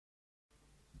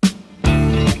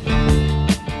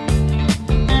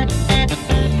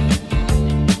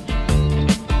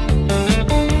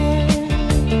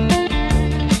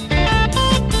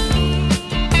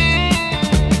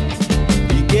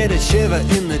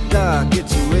get dark,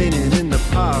 it's raining in the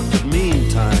park, but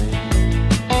meantime,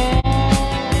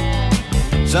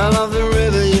 sound of the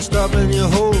river, you stop and you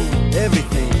hold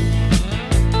everything.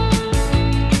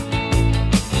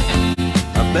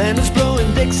 A band is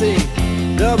blowing Dixie,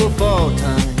 double fall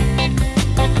time.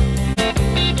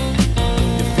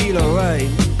 You feel alright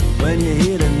when you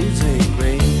hear the music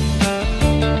ring.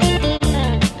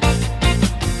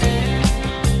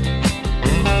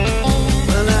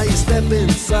 Well, now you step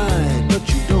inside, but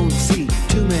you don't see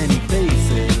too many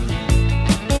faces.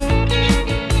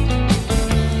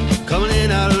 Coming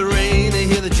in out of the rain, they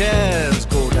hear the jazz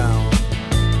go down.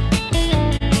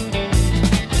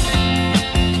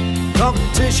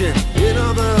 Competition in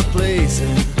other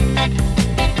places,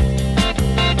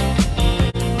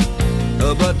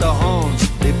 but the horns,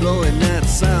 they blowing that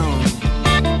sound.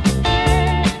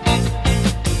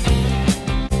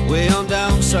 Way on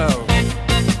down south,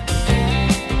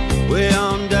 way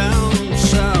on down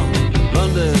south,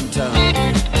 London town.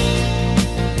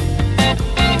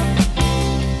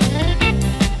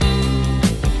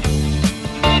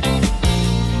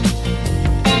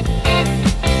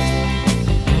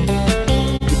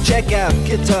 Check out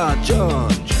Guitar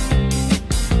George,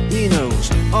 he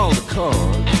knows all the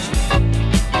chords.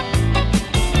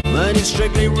 But it's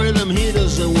strictly rhythm, he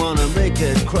doesn't want to make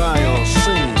it cry or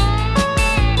sing.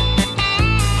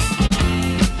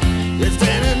 If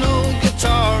then an old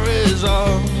guitar is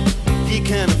all he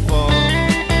can afford,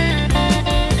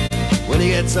 when he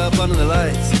gets up under the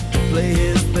lights to play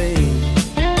his thing.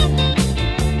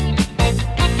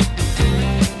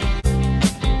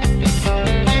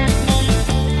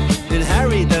 And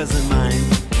Harry doesn't mind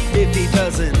if he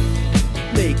doesn't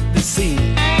make the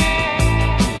scene.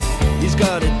 He's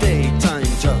got a daytime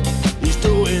job, he's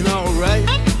doing alright.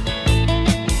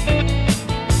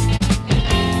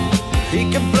 He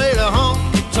can play the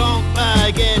honky-tonk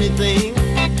like anything,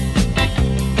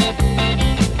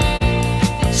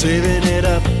 saving it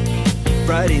up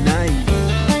Friday night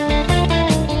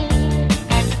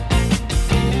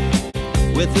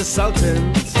with the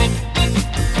Sultans,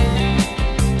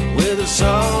 with the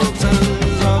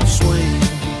Sultans of swing.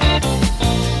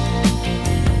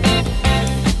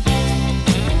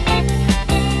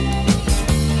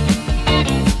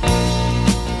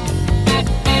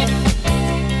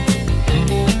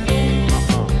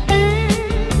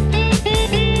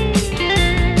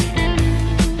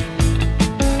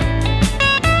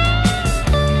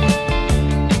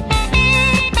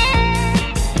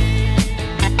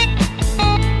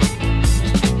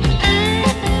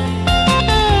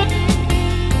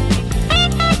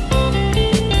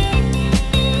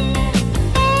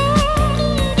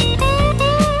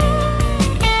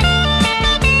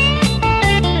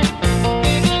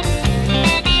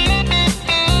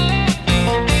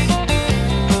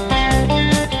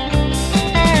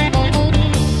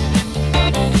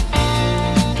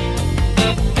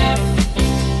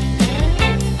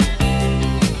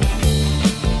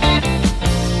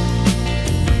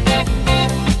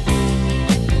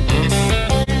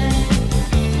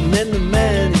 Then the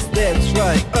man steps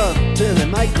right up to the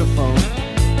microphone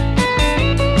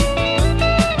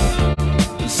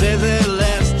and says at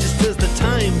last, just as the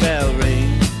time bell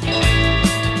rings,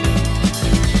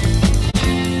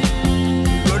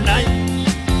 good night,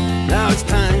 now it's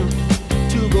time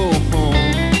to go home.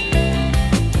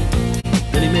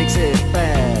 Then he makes it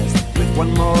fast with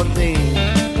one more thing.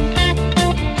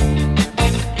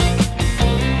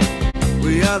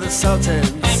 We are the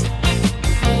Sultans,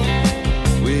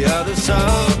 we are the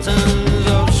Sultans.